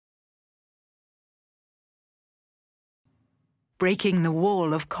breaking the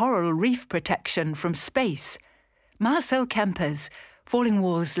wall of coral reef protection from space. Marcel Kempers, Falling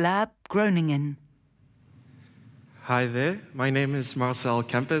Walls Lab, Groningen. Hi there, my name is Marcel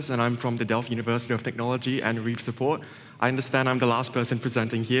Kempers and I'm from the Delft University of Technology and Reef Support. I understand I'm the last person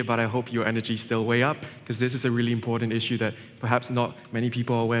presenting here, but I hope your energy is still way up, because this is a really important issue that perhaps not many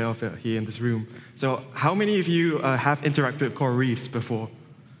people are aware of here in this room. So how many of you have interacted with coral reefs before?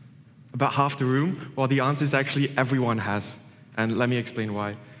 About half the room? Well, the answer is actually everyone has, and let me explain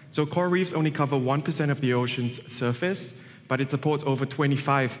why. So coral reefs only cover 1% of the ocean's surface, but it supports over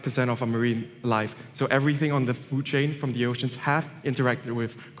 25% of our marine life. So everything on the food chain from the oceans have interacted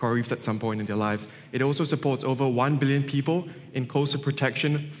with coral reefs at some point in their lives. It also supports over 1 billion people in coastal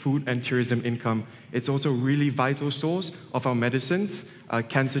protection, food, and tourism income. It's also a really vital source of our medicines,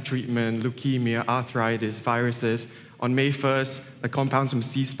 cancer treatment, leukemia, arthritis, viruses. On May 1st, the compounds from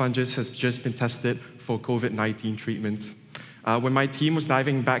sea sponges has just been tested for COVID-19 treatments. When my team was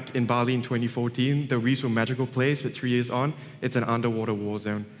diving back in Bali in 2014, the reefs were a magical place, but 3 years on, it's an underwater war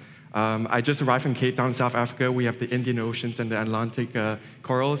zone. I just arrived from Cape Town, South Africa. We have the Indian Oceans and the Atlantic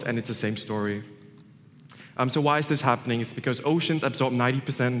corals, and it's the same story. So why is this happening? It's because oceans absorb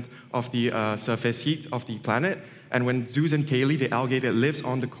 90% of the surface heat of the planet, and when zooxanthellae, the algae that lives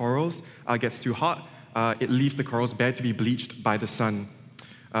on the corals, gets too hot, it leaves the corals bare to be bleached by the sun.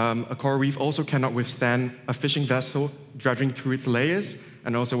 A coral reef also cannot withstand a fishing vessel dredging through its layers,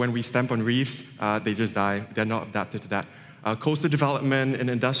 and also when we stamp on reefs, they just die. They're not adapted to that. Coastal development and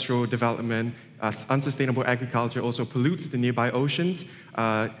industrial development, unsustainable agriculture also pollutes the nearby oceans,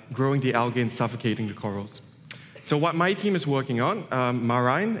 growing the algae and suffocating the corals. So what my team is working on,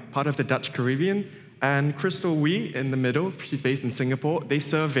 Marijn, part of the Dutch Caribbean, and Crystal Wee in the middle, she's based in Singapore, they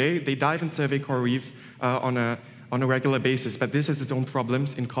dive and survey coral reefs on a regular basis, but this has its own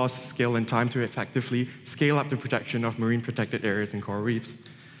problems in cost, scale, and time to effectively scale up the protection of marine protected areas and coral reefs.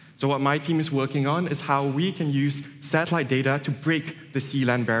 So what my team is working on is how we can use satellite data to break the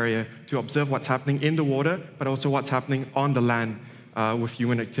sea-land barrier, to observe what's happening in the water, but also what's happening on the land with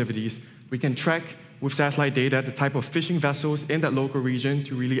human activities. We can track with satellite data the type of fishing vessels in that local region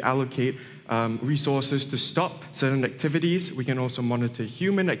to really allocate resources to stop certain activities. We can also monitor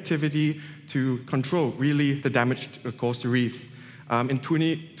human activity to control really the damage caused to reefs. In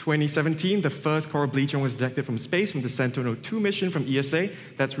 2017, the first coral bleaching was detected from space from the Sentinel-2 mission from ESA.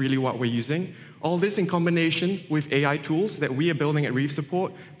 That's really what we're using. All this in combination with AI tools that we are building at Reef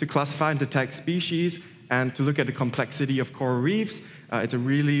Support to classify and detect species and to look at the complexity of coral reefs. It's a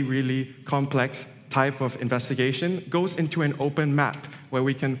really, really complex type of investigation, goes into an open map where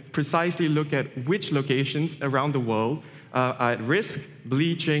we can precisely look at which locations around the world are at risk,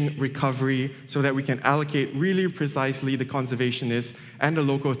 bleaching, recovery, so that we can allocate really precisely the conservationists and the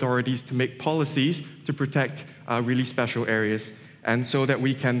local authorities to make policies to protect really special areas, and so that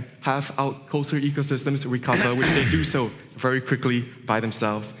we can have our coastal ecosystems recover, which they do so very quickly by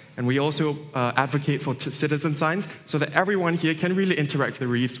themselves. And we also advocate for citizen science so that everyone here can really interact with the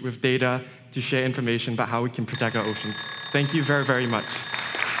reefs with data to share information about how we can protect our oceans. Thank you very, very much.